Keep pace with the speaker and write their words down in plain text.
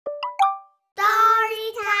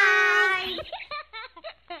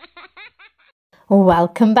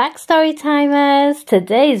Welcome back, Storytimers!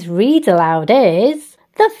 Today's read aloud is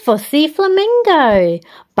The Fussy Flamingo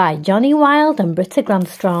by Johnny Wilde and Britta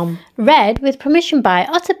Granstrom. Read with permission by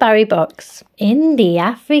Otter Barry Books. In the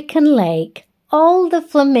African lake, all the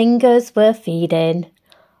flamingos were feeding.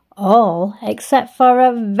 All except for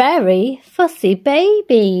a very fussy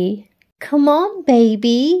baby. Come on,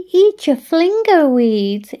 baby, eat your flamingo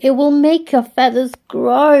weed. It will make your feathers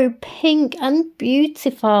grow pink and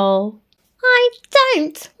beautiful. I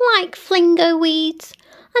don't like flamingo weeds,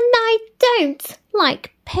 and I don't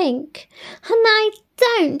like pink, and I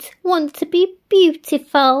don't want to be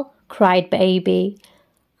beautiful, cried Baby.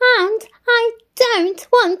 And I don't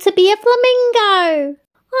want to be a flamingo.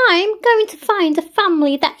 I'm going to find a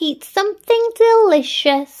family that eats something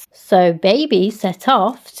delicious. So Baby set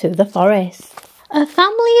off to the forest. A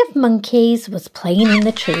family of monkeys was playing in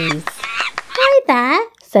the trees. Hi there,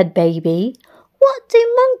 said Baby. What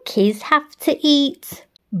do monkeys have to eat?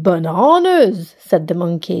 Bananas, said the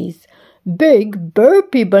monkeys. Big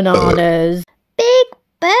burpy bananas. Big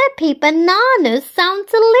burpy bananas sound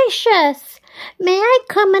delicious. May I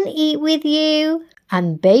come and eat with you?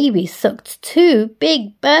 And Baby sucked 2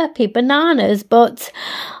 big burpy bananas, but,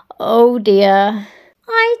 oh dear.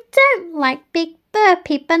 I don't like big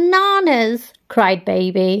burpy bananas, cried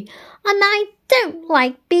Baby, and I don't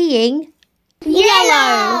like being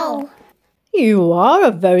yellow. You are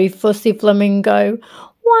a very fussy flamingo.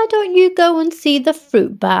 Why don't you go and see the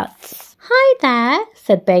fruit bats? Hi there,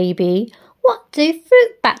 said Baby. What do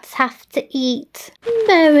fruit bats have to eat?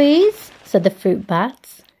 Berries, said the fruit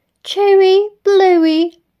bats. Chewy,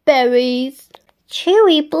 bluey berries.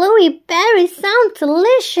 Chewy, bluey berries sound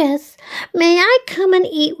delicious. May I come and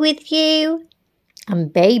eat with you?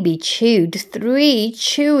 And Baby chewed 3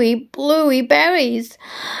 chewy, bluey berries.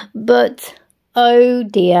 But, oh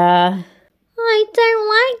dear. I don't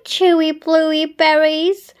like chewy, bluey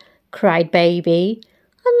berries, cried Baby.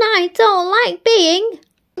 And I don't like being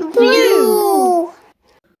blue.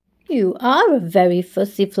 You are a very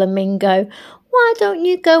fussy flamingo. Why don't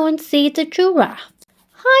you go and see the giraffe?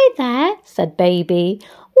 Hi there, said Baby.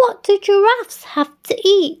 What do giraffes have to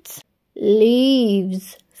eat?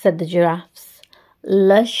 Leaves, said the giraffes.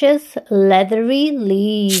 Luscious, leathery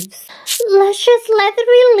leaves. Luscious,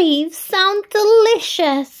 leathery leaves sound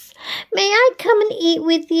delicious. May I come and eat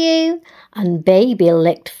with you? And Baby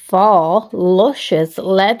licked 4 luscious,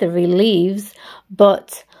 leathery leaves,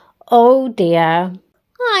 but, oh dear.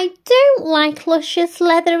 I don't like luscious,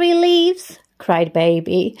 leathery leaves, cried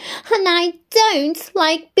Baby, and I don't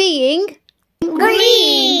like being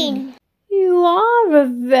green. You are a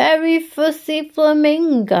very fussy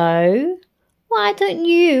flamingo. Why don't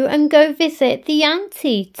you and go visit the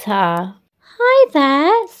anteater? Hi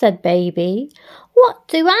there, said Baby. What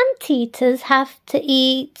do anteaters have to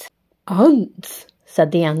eat? Ants,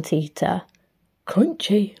 said the anteater.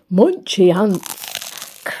 Crunchy, munchy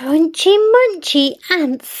ants. Crunchy, munchy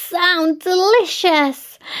ants sound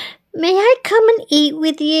delicious. May I come and eat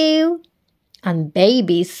with you? And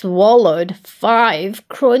Baby swallowed 5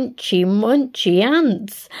 crunchy, munchy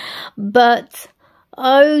ants. But,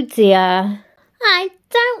 oh dear, I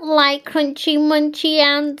don't like crunchy, munchy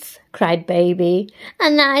ants, cried Baby,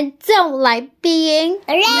 and I don't like being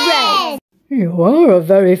red. You are a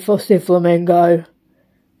very fussy flamingo.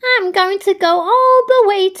 I'm going to go all the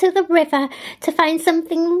way to the river to find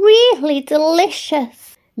something really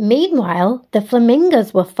delicious. Meanwhile, the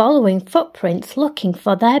flamingos were following footprints looking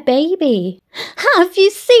for their baby. Have you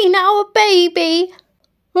seen our baby?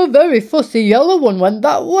 A very fussy yellow one went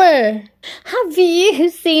that way. Have you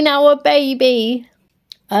seen our baby?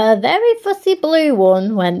 A very fussy blue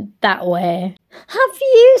one went that way. Have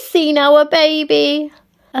you seen our baby?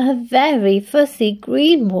 A very fussy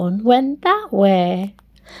green one went that way.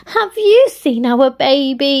 Have you seen our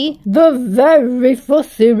baby? The very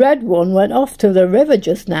fussy red one went off to the river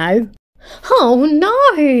just now. Oh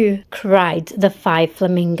no, cried the 5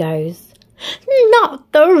 flamingos. Not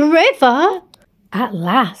the river. At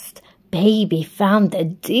last, Baby found the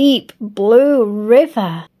deep blue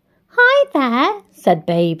river. Hi there, said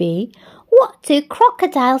Baby. What do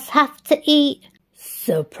crocodiles have to eat?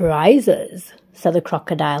 Surprises, said the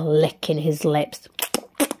crocodile, licking his lips.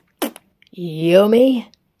 Yummy,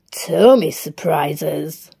 tummy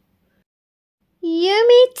surprises.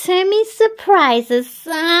 Yummy tummy surprises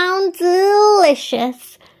sound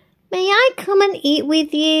delicious. May I come and eat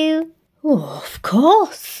with you? Oh, of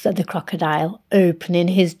course, said the crocodile, opening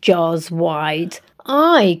his jaws wide.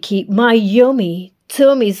 I keep my yummy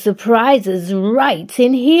tummy surprises right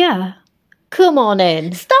in here. Come on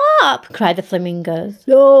in. Stop, cried the flamingos.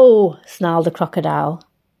 No, snarled the crocodile.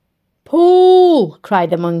 Pull, cried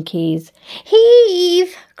the monkeys.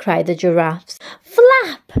 Heave, cried the giraffes.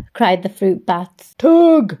 Flap, cried the fruit bats.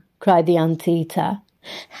 Tug, cried the anteater.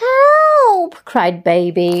 Help, cried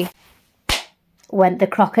Baby. Went the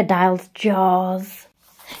crocodile's jaws.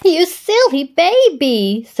 You silly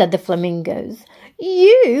baby, said the flamingos.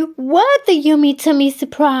 You were the yummy tummy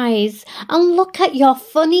surprise, and look at your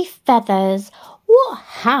funny feathers. What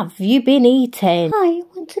have you been eating? I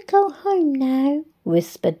want to go home now,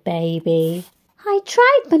 whispered Baby. I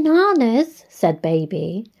tried bananas, said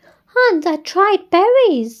Baby, and I tried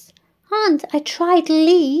berries, and I tried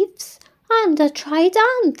leaves, and I tried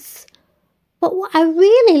ants. But what I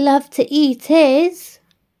really love to eat is...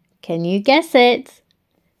 Can you guess it?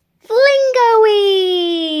 Flingo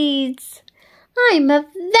weeds! I'm a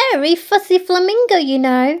very fussy flamingo, you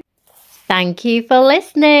know. Thank you for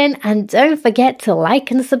listening, and don't forget to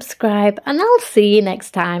like and subscribe, and I'll see you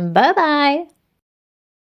next time. Bye-bye.